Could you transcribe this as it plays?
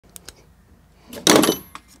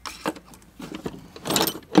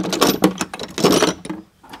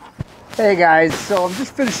Hey guys, so I'm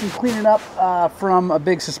just finishing cleaning up from a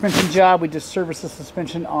big suspension job. We just serviced the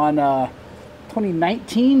suspension on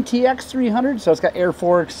 2019 TX300, so it's got air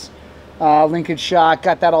forks, linkage shock,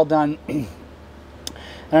 got that all done. And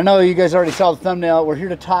I know you guys already saw the thumbnail. We're here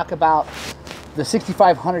to talk about the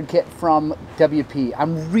 6500 kit from WP.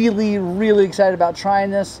 I'm really excited about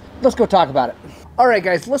trying this. Let's go talk about it. All right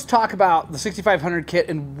guys, let's talk about the 6500 kit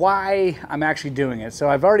and why I'm actually doing it. So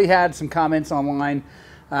I've already had some comments online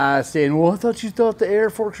saying, well, I thought you thought the air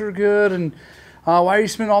forks were good, and why are you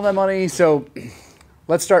spending all that money? So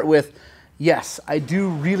let's start with, yes, I do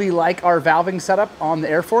really like our valving setup on the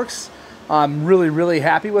air forks. I'm really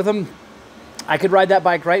happy with them. I could ride that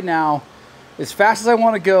bike right now as fast as I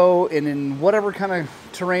want to go and in whatever kind of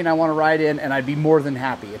terrain I want to ride in, and I'd be more than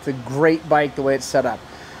happy. It's a great bike the way it's set up.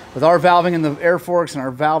 With our valving in the air forks and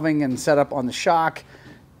our valving and setup on the shock,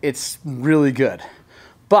 it's really good.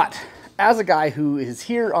 But as a guy who is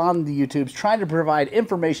here on the YouTubes trying to provide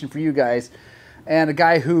information for you guys, and a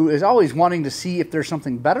guy who is always wanting to see if there's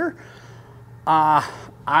something better,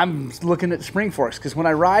 I'm looking at spring forks, because when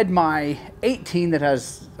I ride my 18 that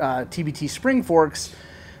has TBT spring forks,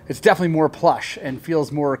 it's definitely more plush and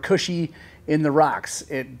feels more cushy in the rocks.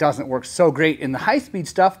 It doesn't work so great in the high-speed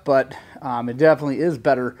stuff, but it definitely is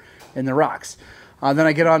better in the rocks. Then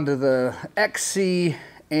I get onto the XC,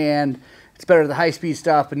 and it's better the high-speed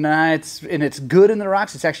stuff, and it's good in the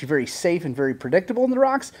rocks. It's actually very safe and very predictable in the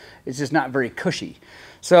rocks. It's just not very cushy.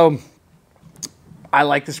 So I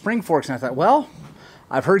like the spring forks, and I thought, well,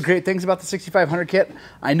 I've heard great things about the 6500 kit.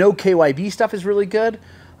 I know KYB stuff is really good,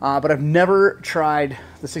 but I've never tried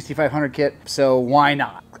the 6500 kit, so why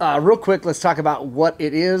not? Real quick, let's talk about what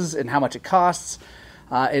it is and how much it costs.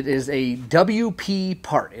 It is a WP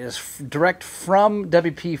part. It is direct from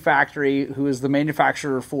WP Factory, who is the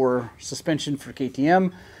manufacturer for suspension for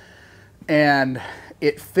KTM, and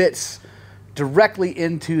it fits directly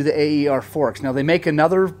into the AER forks. Now, they make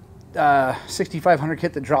another 6500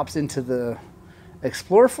 kit that drops into the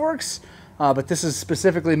Explorer forks, but this is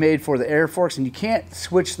specifically made for the air forks, and you can't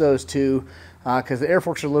switch those two because the air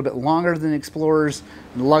forks are a little bit longer than the Explorers,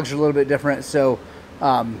 and the lugs are a little bit different, so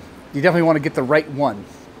you definitely want to get the right one.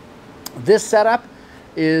 This setup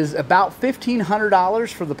is about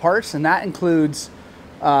 $1,500 for the parts, and that includes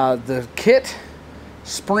the kit,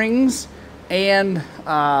 springs, and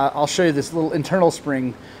I'll show you this little internal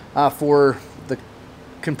spring for the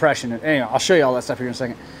compression. Anyway, I'll show you all that stuff here in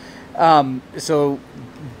a second. So,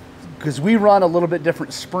 because we run a little bit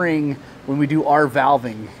different spring when we do our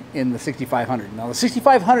valving in the 6500. Now, the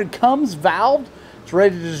 6500 comes valved. It's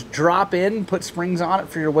ready to just drop in, put springs on it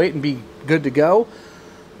for your weight, and be good to go.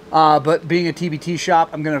 But being a TBT shop,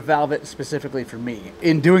 I'm going to valve it specifically for me.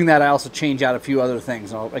 In doing that, I also change out a few other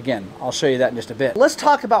things. Again, I'll show you that in just a bit. Let's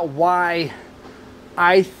talk about why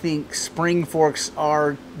I think spring forks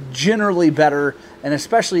are generally better, and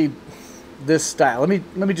especially this style. Let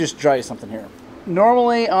me just draw you something here.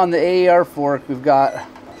 Normally on the AER fork, we've got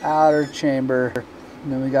outer chamber,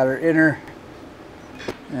 and then we got our inner,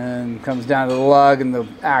 and comes down to the lug and the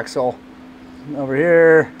axle. Over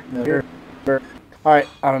here, over here. All right,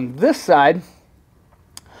 on this side,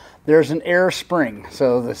 there's an air spring.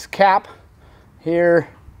 So this cap here,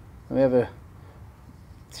 we have a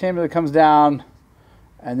chamber that comes down,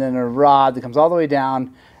 and then a rod that comes all the way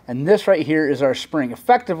down, and this right here is our spring.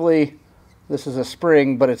 Effectively, this is a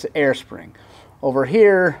spring, but it's an air spring. Over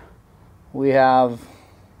here, we have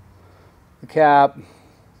the cap,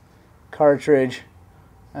 cartridge,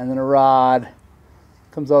 and then a rod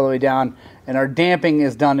comes all the way down, and our damping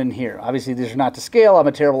is done in here. Obviously, these are not to scale. I'm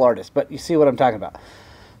a terrible artist, but you see what I'm talking about.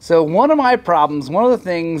 So one of my problems, one of the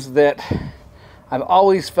things that I've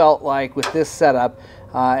always felt like with this setup,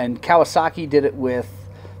 and Kawasaki did it with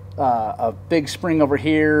a big spring over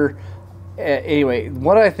here. Anyway,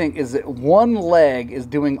 what I think is that one leg is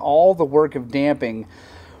doing all the work of damping,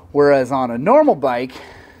 whereas on a normal bike,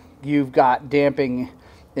 you've got damping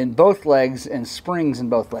in both legs and springs in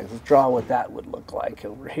both legs. Let's draw what that would look like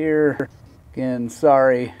over here. Again,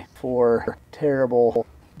 sorry for terrible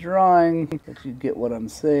drawing, but you get what I'm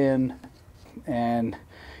saying. And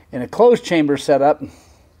in a closed chamber setup, you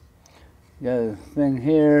got a thing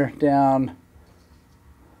here, down,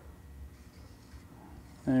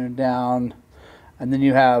 and down, and then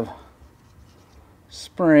you have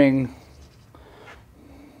spring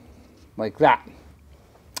like that.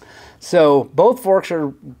 So both forks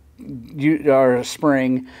are a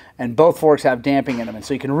spring, and both forks have damping in them, and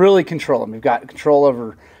so you can really control them. You've got control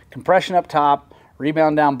over compression up top,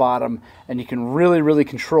 rebound down bottom, and you can really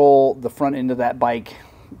control the front end of that bike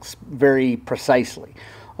very precisely.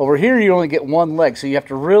 Over here, you only get one leg, so you have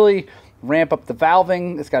to really ramp up the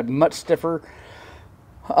valving. It's got to be much stiffer.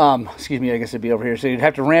 Excuse me, I guess it'd be over here. So you'd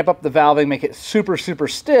have to ramp up the valving, make it super, super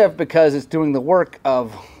stiff because it's doing the work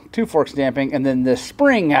of 2-forks damping, and then the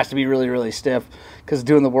spring has to be really, really stiff because it's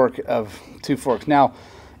doing the work of 2 forks. Now,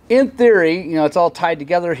 in theory, you know, it's all tied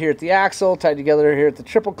together here at the axle, tied together here at the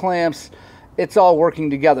triple clamps. It's all working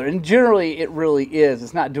together, and generally it really is.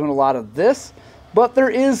 It's not doing a lot of this, but there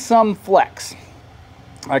is some flex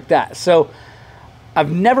like that. So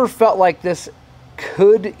I've never felt like this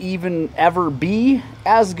could even ever be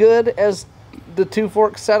as good as the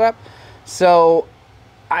 2-fork setup. So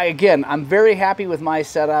I'm very happy with my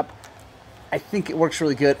setup. I think it works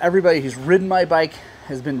really good. Everybody who's ridden my bike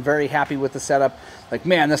has been very happy with the setup. Like,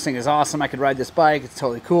 man, this thing is awesome. I could ride this bike. It's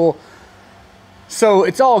totally cool. So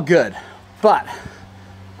it's all good, but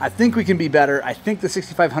I think we can be better. I think the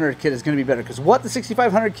 6500 kit is going to be better, because what the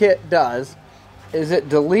 6500 kit does is it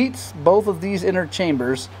deletes both of these inner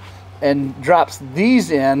chambers and drops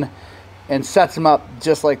these in and sets them up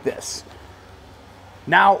just like this.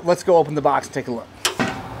 Now let's go open the box and take a look.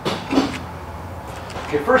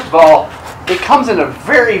 Okay, first of all, it comes in a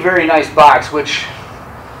very, very nice box, which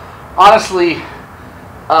honestly,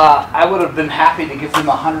 I would have been happy to give them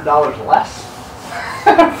 $100 less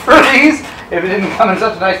for these if it didn't come in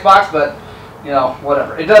such a nice box, but you know,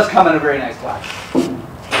 whatever. It does come in a very nice box.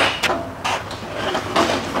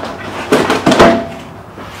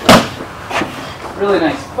 Really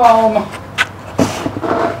nice foam.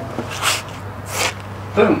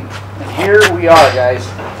 Boom. And here we are, guys.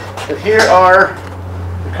 So here are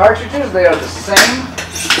the cartridges. They are the same,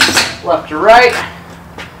 left to right.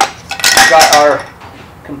 We've got our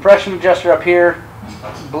compression adjuster up here,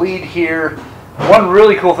 bleed here. One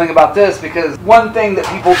really cool thing about this, because one thing that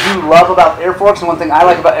people do love about air forks, and one thing I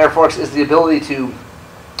like about air forks, is the ability to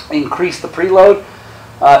increase the preload.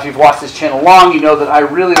 If you've watched this channel long, you know that I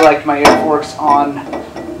really liked my air forks on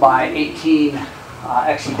my 18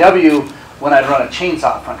 XCW when I'd run a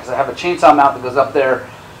chainsaw up front, because I have a chainsaw mount that goes up there,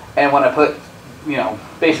 and when I put, you know,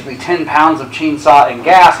 basically 10 pounds of chainsaw and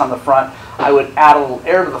gas on the front, I would add a little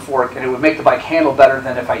air to the fork, and it would make the bike handle better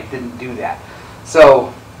than if I didn't do that.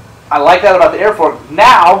 So I like that about the air fork.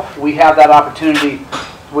 Now we have that opportunity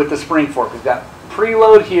with the spring fork. We've got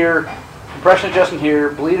preload here, compression adjustment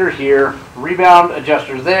here, bleeder here, rebound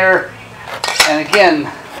adjuster there. And again,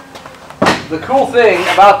 the cool thing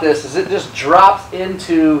about this is it just drops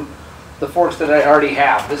into the forks that I already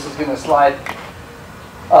have. This is going to slide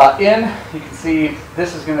in. You can see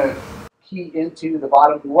this is going to key into the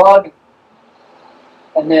bottom lug.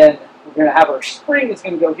 And then we're going to have our spring that's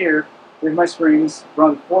going to go here. Here's my springs,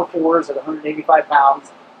 run 4 4s at 185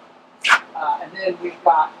 pounds. And then we've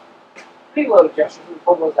got preload adjusters. We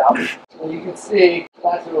pull those out. So you can see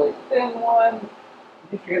that's a really thin one.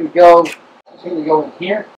 If you're going to go, it's going to go in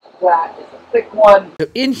here. That is a thick one. So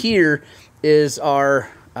in here is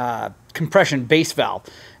our compression base valve,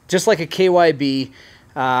 just like a KYB.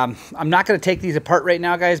 I'm not going to take these apart right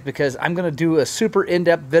now, guys, because I'm going to do a super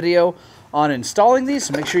in-depth video on installing these.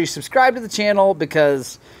 So make sure you subscribe to the channel,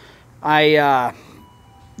 because I'm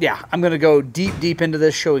going to go deep into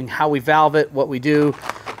this, showing how we valve it, what we do,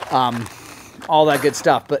 all that good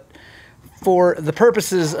stuff. But for the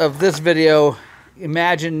purposes of this video,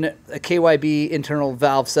 imagine a KYB internal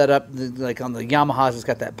valve setup. Like on the Yamahas, it's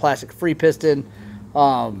got that plastic free piston.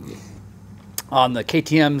 On the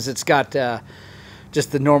KTMs, it's got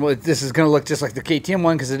just the normal. This is going to look just like the KTM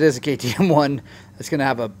one, because it is a KTM one. It's going to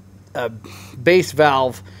have a base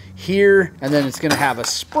valve here, and then it's going to have a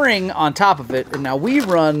spring on top of it. And now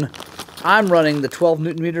I'm running the 12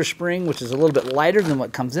 Newton meter spring, which is a little bit lighter than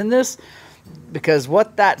what comes in this, because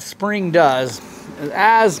what that spring does is,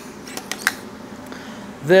 as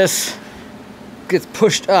this gets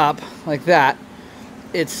pushed up like that,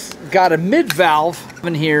 it's got a mid valve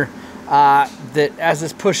in here that as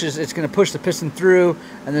this pushes, it's going to push the piston through,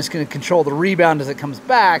 and it's going to control the rebound as it comes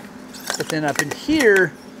back. But then up in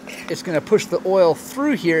here, it's going to push the oil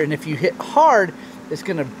through here, and if you hit hard, it's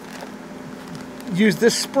going to use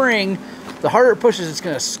this spring. The harder it pushes, it's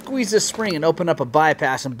going to squeeze this spring and open up a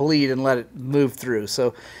bypass and bleed and let it move through.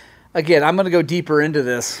 So again, I'm going to go deeper into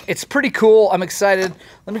this. It's pretty cool. I'm excited.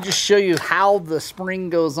 Let me just show you how the spring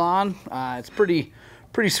goes on. It's pretty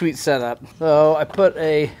sweet setup. So I put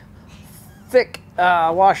a thick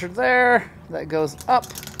washer there that goes up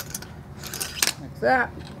like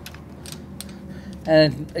that.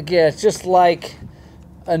 And again, it's just like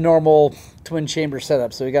a normal twin chamber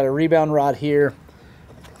setup. So we got a rebound rod here,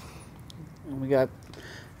 and we got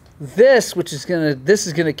this, which is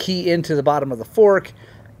gonna key into the bottom of the fork.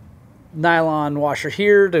 Nylon washer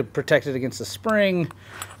here to protect it against the spring.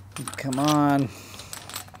 Come on,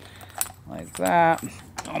 like that.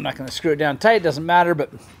 I'm not going to screw it down tight, doesn't matter, but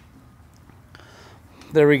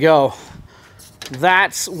there we go.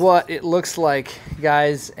 That's what it looks like,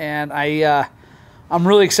 guys, and I'm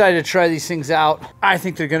really excited to try these things out. I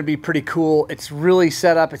think they're going to be pretty cool. It's really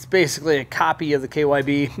set up. It's basically a copy of the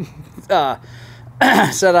KYB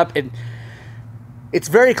setup, and it's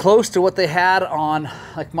very close to what they had on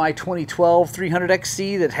like my 2012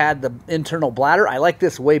 300XC that had the internal bladder. I like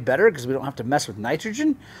this way better because we don't have to mess with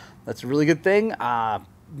nitrogen. That's a really good thing.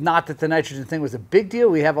 Not that the nitrogen thing was a big deal.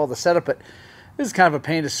 We have all the setup, but this is kind of a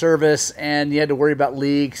pain to service, and you had to worry about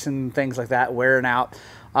leaks and things like that wearing out.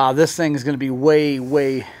 This thing is going to be way,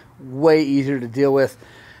 way, way easier to deal with.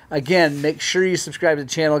 Again, make sure you subscribe to the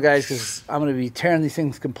channel, guys, because I'm going to be tearing these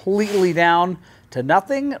things completely down to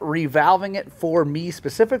nothing, revalving it for me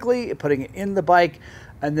specifically, putting it in the bike,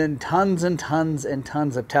 and then tons and tons and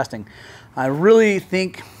tons of testing. I really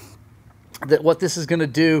think that what this is going to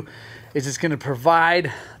do is it's going to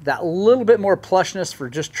provide that little bit more plushness for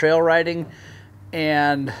just trail riding,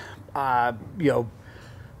 and you know,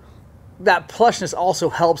 that plushness also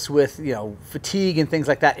helps with, you know, fatigue and things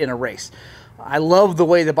like that in a race. I love the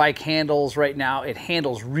way the bike handles right now. It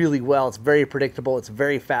handles really well. It's very predictable. It's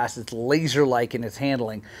very fast. It's laser-like in its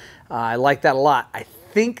handling. I like that a lot. I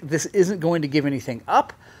think this isn't going to give anything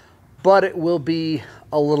up, but it will be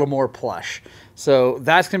a little more plush. So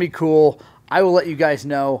that's going to be cool. I will let you guys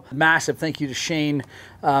know. Massive thank you to Shane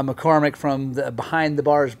McCormick from the Behind the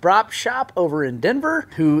Bars Prop Shop over in Denver,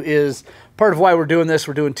 who is part of why we're doing this.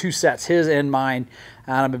 We're doing 2 sets, his and mine,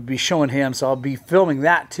 and I'm going to be showing him, so I'll be filming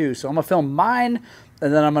that too. So I'm going to film mine,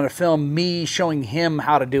 and then I'm going to film me showing him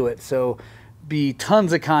how to do it. So be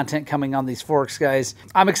tons of content coming on these forks, guys.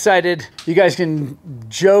 I'm excited. You guys can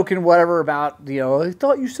joke and whatever about, you know, I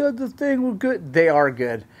thought you said the thing was good. They are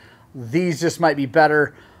good. These just might be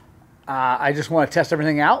better. I just want to test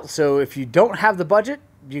everything out. So if you don't have the budget,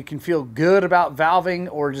 you can feel good about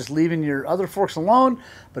valving or just leaving your other forks alone.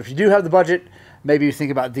 But if you do have the budget, maybe you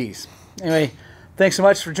think about these. Anyway, thanks so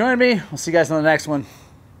much for joining me. We'll see you guys on the next one.